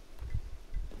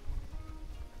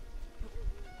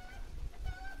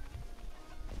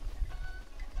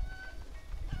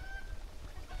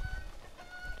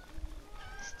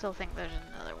 Still think there's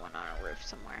another one on a roof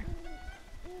somewhere.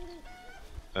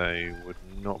 I would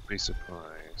not be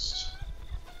surprised.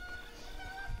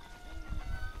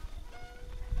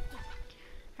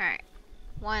 Alright.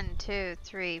 1, 2,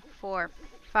 3, 4,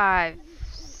 5,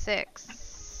 6,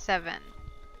 7.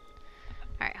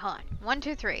 Alright, hold on. 1,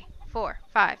 2, 3, 4,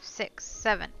 5, 6,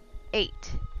 7,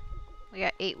 8. We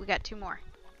got 8. We got 2 more.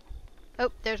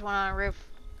 Oh, there's one on a roof.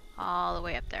 All the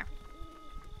way up there.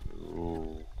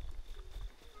 Ooh.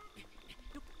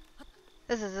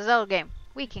 This is a Zelda game.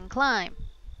 We can climb.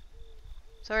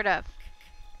 Sort of.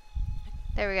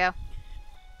 There we go.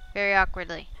 Very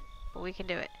awkwardly. But we can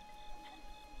do it.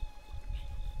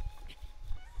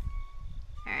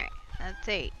 Alright, that's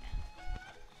 8.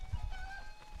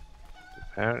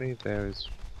 Apparently there is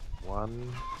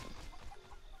one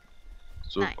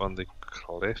sort 9. of on the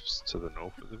cliffs to the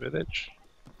north of the village.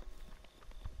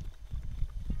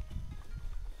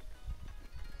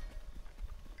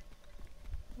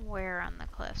 Where on the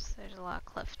cliffs? There's a lot of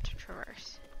cliff to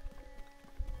traverse.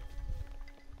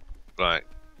 Like,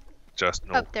 just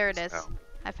north. Oh, there it of is. town.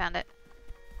 I found it.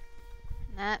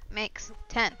 And that makes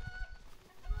 10.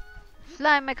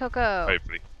 Fly, my Coco!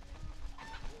 Hopefully.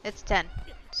 It's 10.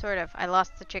 Sort of. I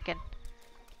lost the chicken.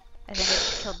 I think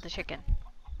it killed the chicken.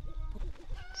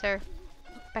 Sir,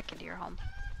 back into your home.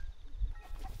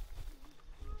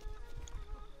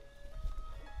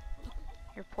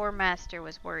 Your poor master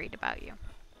was worried about you.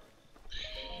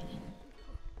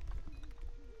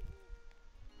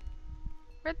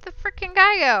 Where'd the frickin'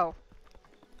 guy go?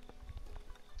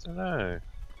 I don't know.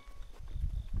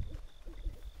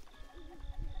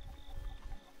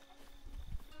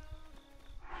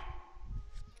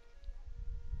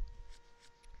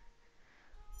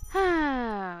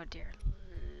 Oh, dear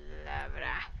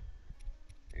Lavra.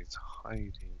 He's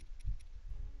hiding.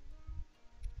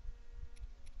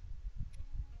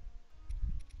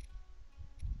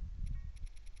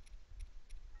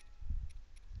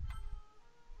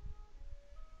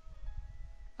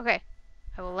 Okay,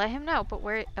 I will let him know, but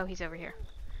where... Oh, he's over here.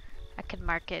 I could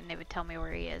mark it and it would tell me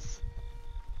where he is.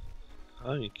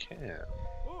 Oh, you can.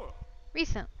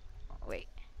 Recent... Oh, wait.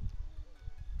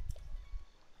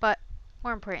 But,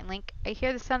 more important, Link, I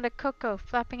hear the sound of Coco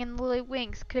flapping in the lily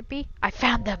wings. Could it be? I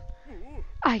found them!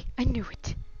 I knew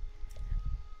it!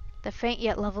 The faint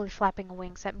yet lovely flapping of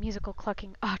wings, that musical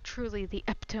clucking, ah, truly the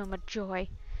epitome of joy.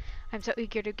 I'm so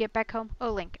eager to get back home.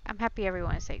 Oh, Link, I'm happy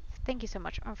everyone is safe. Thank you so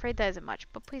much. I'm afraid that isn't much,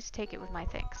 but please take it with my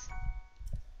thanks.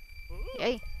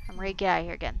 Yay, I'm ready to get out of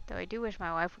here again, though I do wish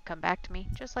my wife would come back to me,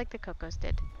 just like the Cocos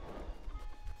did.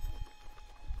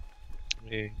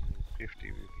 Yeah,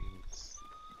 50 rupees.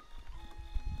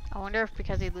 I wonder if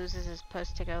because he loses his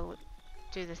post to go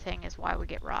do the thing is why we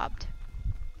get robbed.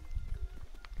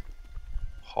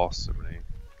 Possibly.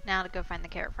 Now to go find the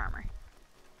carrot farmer.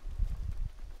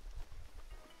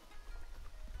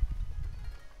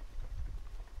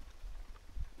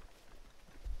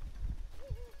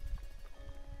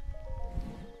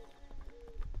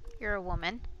 You're a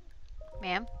woman.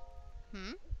 Ma'am?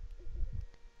 Hmm?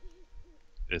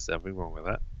 Is something wrong with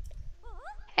that?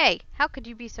 Hey, how could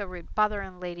you be so rude,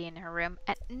 bothering a lady in her room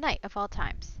at night of all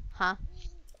times? Huh?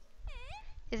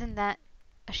 Isn't that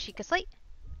a Sheikah slate?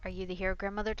 Are you the hero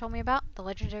grandmother told me about? The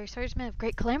legendary swordsman of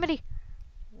great calamity?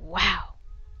 Wow.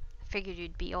 I figured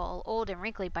you'd be all old and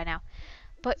wrinkly by now.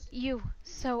 But you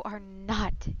so are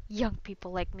not. Young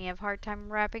people like me have a hard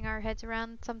time wrapping our heads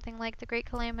around something like the great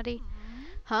calamity.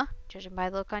 Huh? Judging by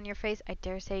the look on your face, I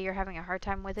dare say you're having a hard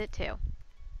time with it too.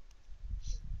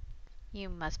 You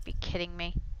must be kidding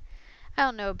me. I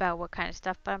don't know about what kind of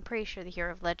stuff, but I'm pretty sure the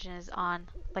hero of legend is on,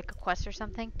 like, a quest or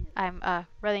something. I'm,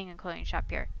 running a clothing shop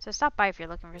here, so stop by if you're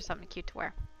looking for something cute to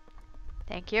wear.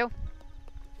 Thank you.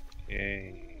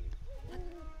 Yay.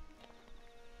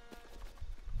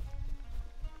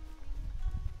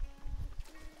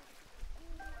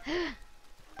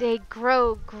 They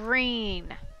grow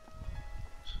green.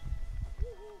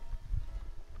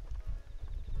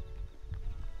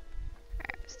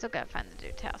 Alright, still gotta find the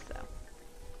dude's house, though.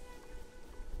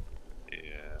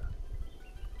 Yeah.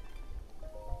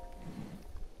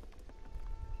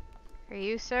 Are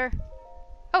you, sir?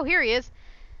 Oh, here he is.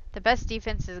 The best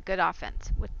defense is a good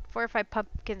offense. With 4 or 5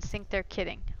 pumpkins think they're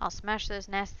kidding. I'll smash those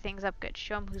nasty things up good.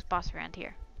 Show him who's boss around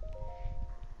here.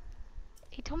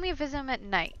 He told me to visit him at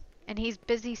night, and he's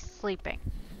busy sleeping.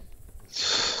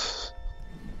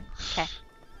 Okay.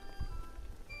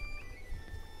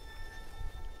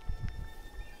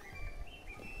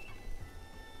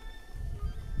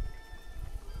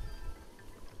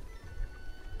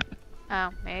 Oh,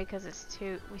 maybe because it's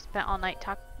too... We spent all night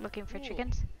looking for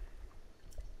chickens?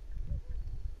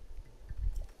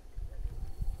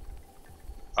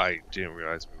 I didn't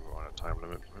realize we were on a time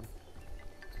limit for him.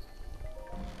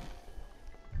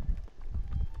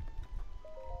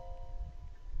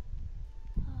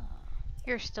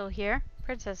 You're still here?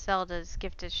 Princess Zelda's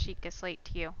gifted Sheikah slate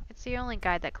to you. It's the only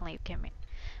guide that can leave Kimmy.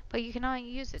 But you can only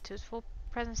use it to its full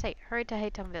present state. Hurry to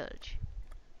Hayton Village.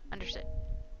 Understood.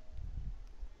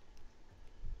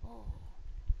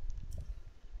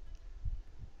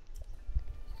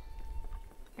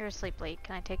 You're asleep late.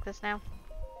 Can I take this now?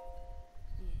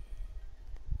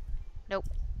 Nope.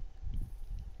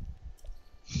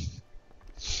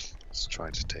 Let's try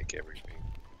to take everything.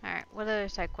 Alright, what other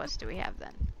side quests do we have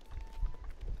then?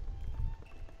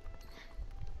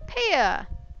 Pia!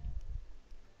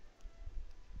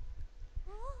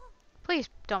 Please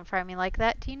don't fry me like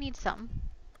that. Do you need something?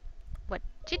 What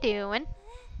you doing?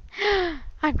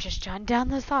 I'm just jotting down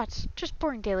the thoughts. Just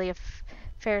boring daily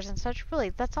affairs and such.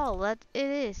 Really, that's all that it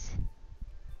is.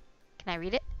 Can I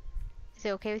read it? Is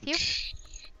it okay with you?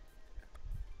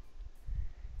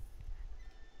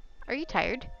 Are you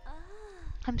tired?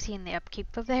 I'm seeing the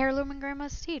upkeep of the heirloom and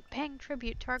Grandma's steed, paying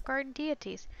tribute to our garden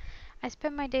deities. I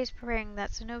spend my days preparing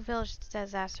that so no village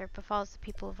disaster befalls the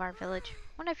people of our village.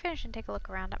 When I finish and take a look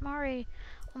around, I'm already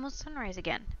almost sunrise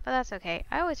again. But that's okay.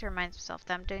 I always remind myself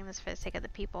that I'm doing this for the sake of the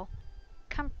people.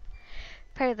 Compared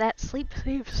to that, sleep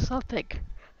saves something.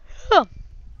 Huh.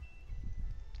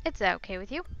 Is that okay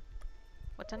with you?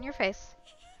 What's on your face?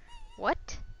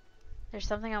 What? There's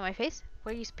something on my face?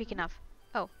 What are you speaking of?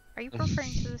 Oh, are you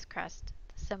referring to this crest?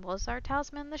 The symbol is our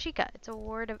talisman, the Sheikah. It's a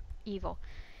ward of evil.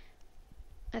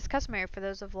 It's customary for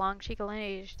those of long Sheikah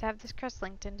lineage to have this crest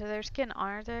linked into their skin to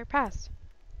honor their past.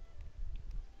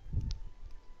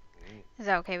 Is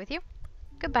that okay with you?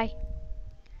 Goodbye.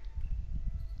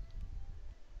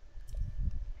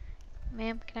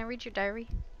 Ma'am, can I read your diary?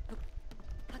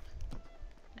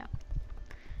 No.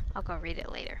 I'll go read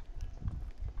it later.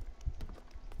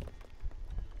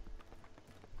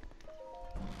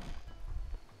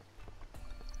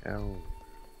 Oh.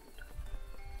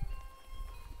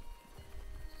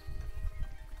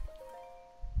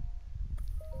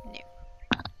 No.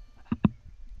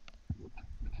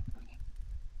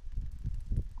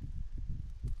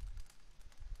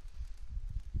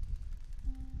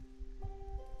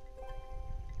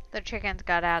 The chickens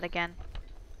got out again.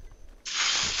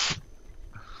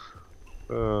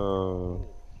 Oh.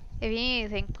 If you need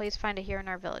anything, please find it here in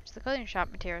our village. The clothing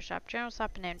shop, material shop, general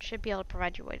shop, and inn should be able to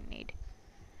provide you what you need.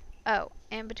 Oh,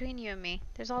 and between you and me,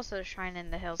 there's also a shrine in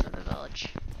the hills of the village.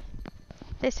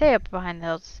 They say up behind the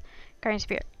hills, guardian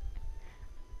spirit.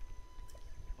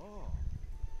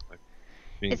 I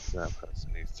think that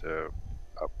person needs to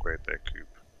upgrade their coop.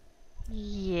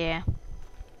 Yeah.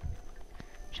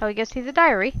 Shall we go see the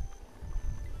diary?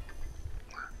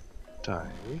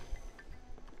 Diary?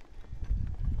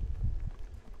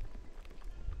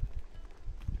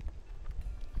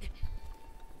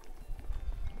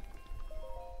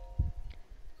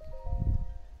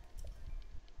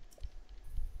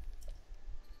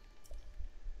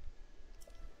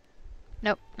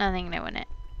 Nope, nothing new in it.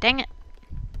 Dang it.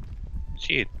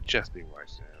 She had just been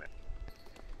writing in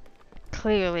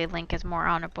Clearly Link is more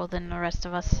honorable than the rest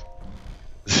of us.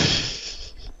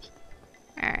 it.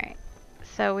 Alright.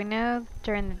 So we know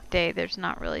during the day there's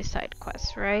not really side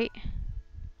quests, right?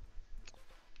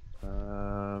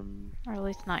 Or at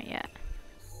least not yet.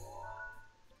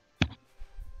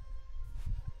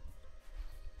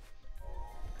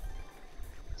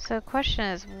 So the question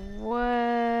is, what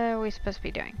are we supposed to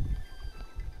be doing?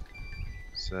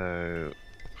 So,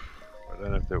 I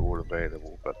don't know if they're all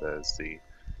available, but there's the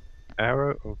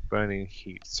Arrow of Burning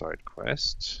Heat side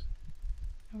quest.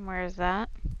 And where is that?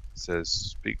 It says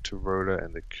speak to Roller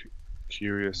and the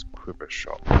Curious Quiver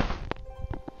Shop.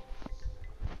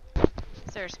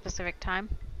 Is there a specific time?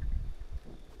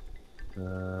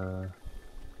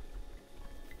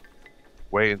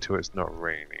 Wait until it's not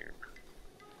raining.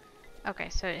 Okay,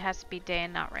 so it has to be day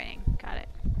and not raining. Got it.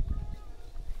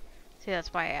 See,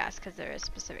 that's why I asked, because there is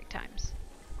specific times.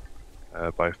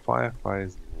 By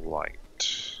Firefly's Light.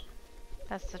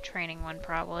 That's the training one,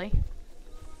 probably.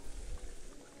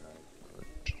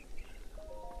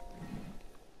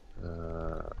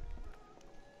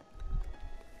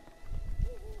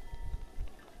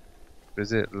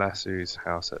 Visit Lassu's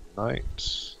house at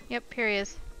night. Yep, here he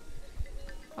is.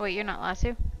 Oh wait, you're not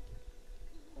Lassu.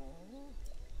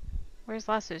 Where's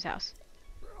Lassu's house?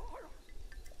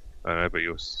 I don't know, but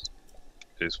you'll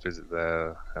just visit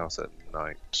their house at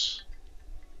night.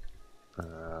 You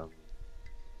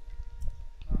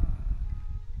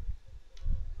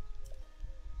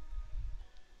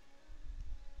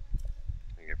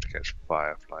have to catch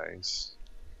fireflies.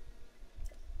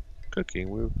 Cooking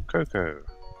with Coco.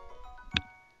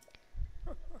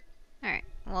 Alright,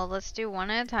 well let's do one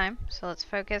at a time. So let's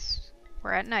focus.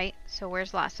 We're at night, so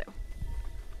where's Lassu?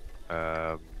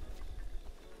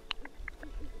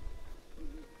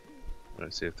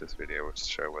 Let's see if this video will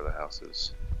show where the house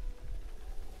is.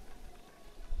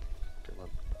 Come on,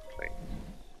 play.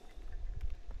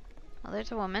 Oh,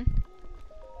 there's a woman.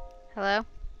 Hello?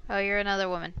 Oh, you're another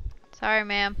woman. Sorry,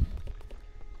 ma'am.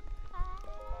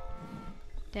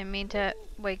 Didn't mean to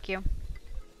wake you.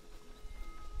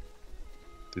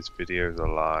 This video is a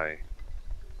lie.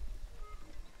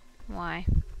 Why?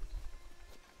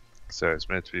 So it's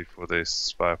meant to be for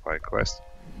this Firefly quest.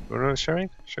 You know what it's showing?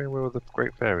 Showing where all the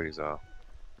great fairies are.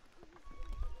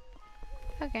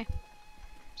 Okay.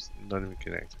 It's not even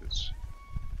connected.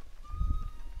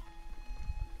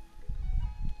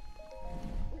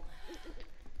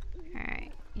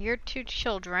 Alright. Your two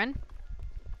children.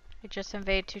 I just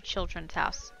invaded two children's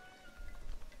house.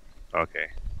 Okay.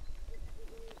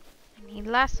 I need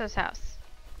Lasso's house.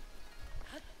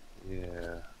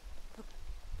 Yeah.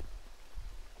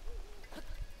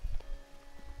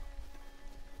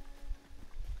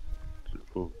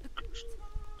 Oh, gosh.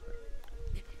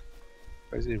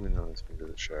 Why is it even on this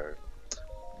finger to show?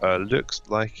 Looks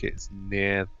like it's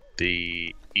near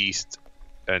the east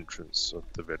entrance of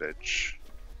the village.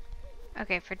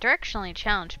 Okay, for directionally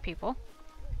challenged people.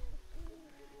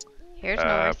 Here's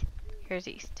Uh, north. Here's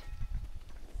east.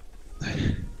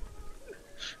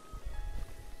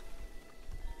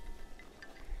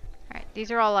 Alright,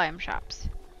 these are all item shops.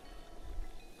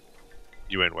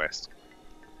 You went west.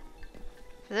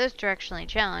 For those directionally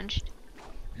challenged,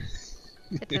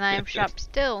 it's an item shop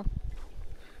still.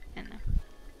 And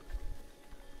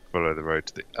Follow the road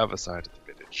to the other side of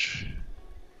the village.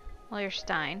 well, you're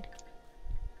Stein.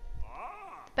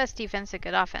 Best defense, a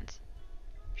good offense.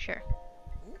 Sure.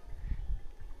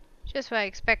 Just what I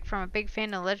expect from a big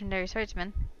fan of legendary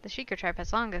swordsman. The Sheikah tribe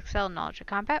has long excelled knowledge of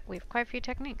combat. We have quite a few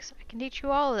techniques. I can teach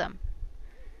you all of them.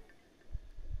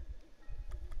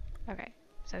 Okay,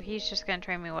 so he's just gonna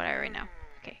train me what I already know.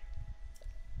 Okay.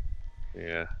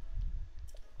 Yeah.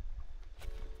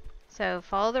 So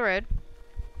follow the road.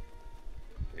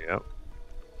 Yep.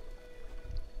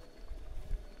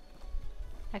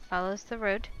 I follows the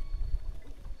road.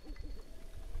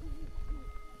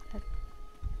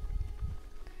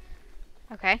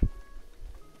 Okay.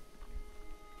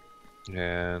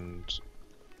 And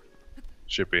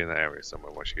should be in that area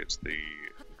somewhere once you get to the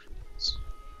entrance.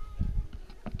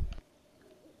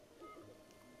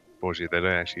 Fortunately, they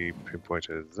don't actually pinpoint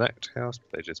an exact house,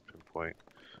 but they just pinpoint.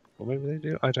 Or maybe they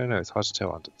do? I don't know. It's hard to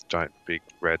tell under the giant big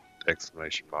red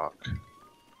exclamation mark.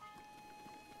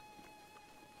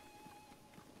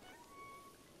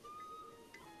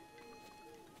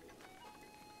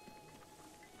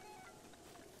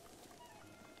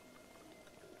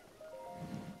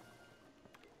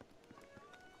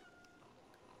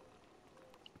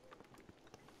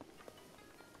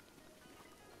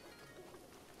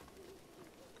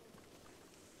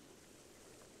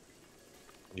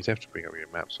 You'd have to bring up your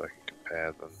map so I can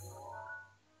compare them.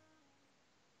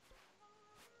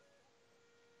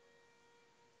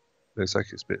 Looks like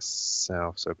it's a bit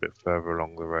south, so a bit further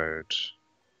along the road.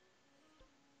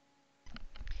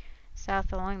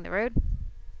 South along the road.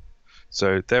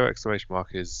 So their exclamation mark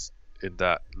is in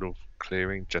that little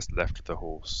clearing just left of the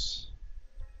horse.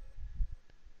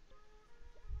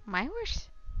 My horse?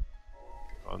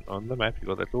 On the map, you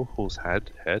got that little horse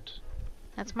head.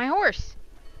 That's my horse.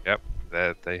 Yep,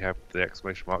 there they have the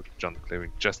exclamation mark on the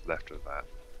clearing just left of that.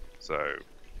 So,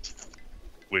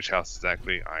 which house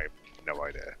exactly? I have no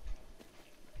idea.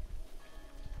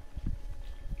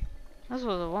 This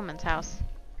was a woman's house.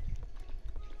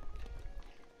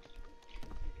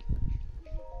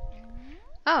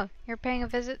 Oh, you're paying a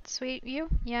visit, sweet you?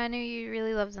 Yeah, I knew you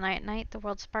really love the night at night. The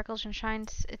world sparkles and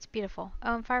shines. It's beautiful.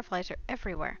 Oh, and fireflies are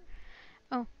everywhere.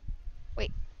 Oh,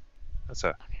 wait. That's her.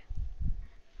 Okay.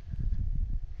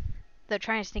 Though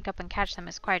trying to sneak up and catch them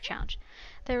is quite a challenge.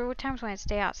 There were times when I'd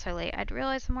stay out so late, I'd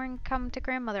realize the morning come to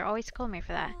grandmother always scolded me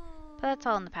for that. But that's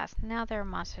all in the past. Now there are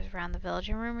monsters around the village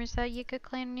and rumors that Yiga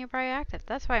clan nearby are active.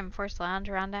 That's why I'm forced to lounge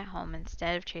around at home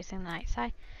instead of chasing the night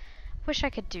sky. Wish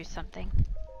I could do something.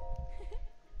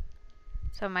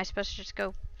 So am I supposed to just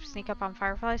go sneak up on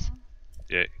fireflies?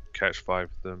 Yeah, catch 5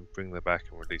 of them, bring them back,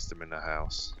 and release them in the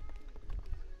house.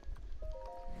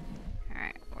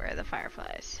 Alright, where are the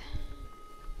fireflies?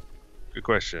 Good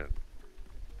question.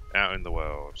 Out in the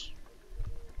world.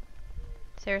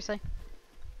 Seriously?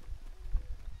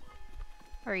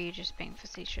 Or are you just being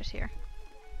facetious here?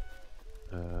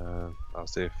 I'll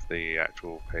see if the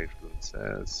actual page for them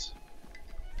says.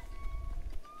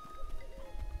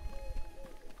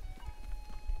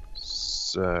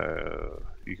 So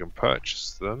you can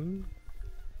purchase them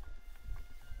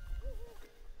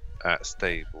at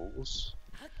stables.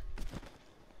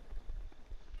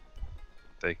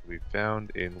 They can be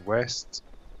found in West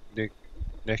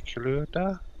Neculuda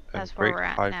and That's where Great we're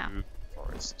at High now.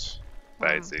 Forest.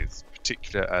 That is as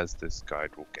particular as this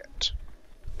guide will get.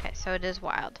 Okay, so it is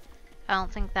wild. I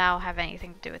don't think that'll have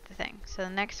anything to do with the thing. So the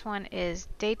next one is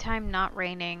daytime not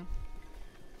raining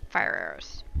fire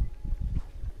arrows.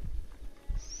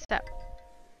 step.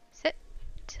 Sit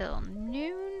till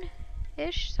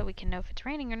noon-ish so we can know if it's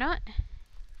raining or not.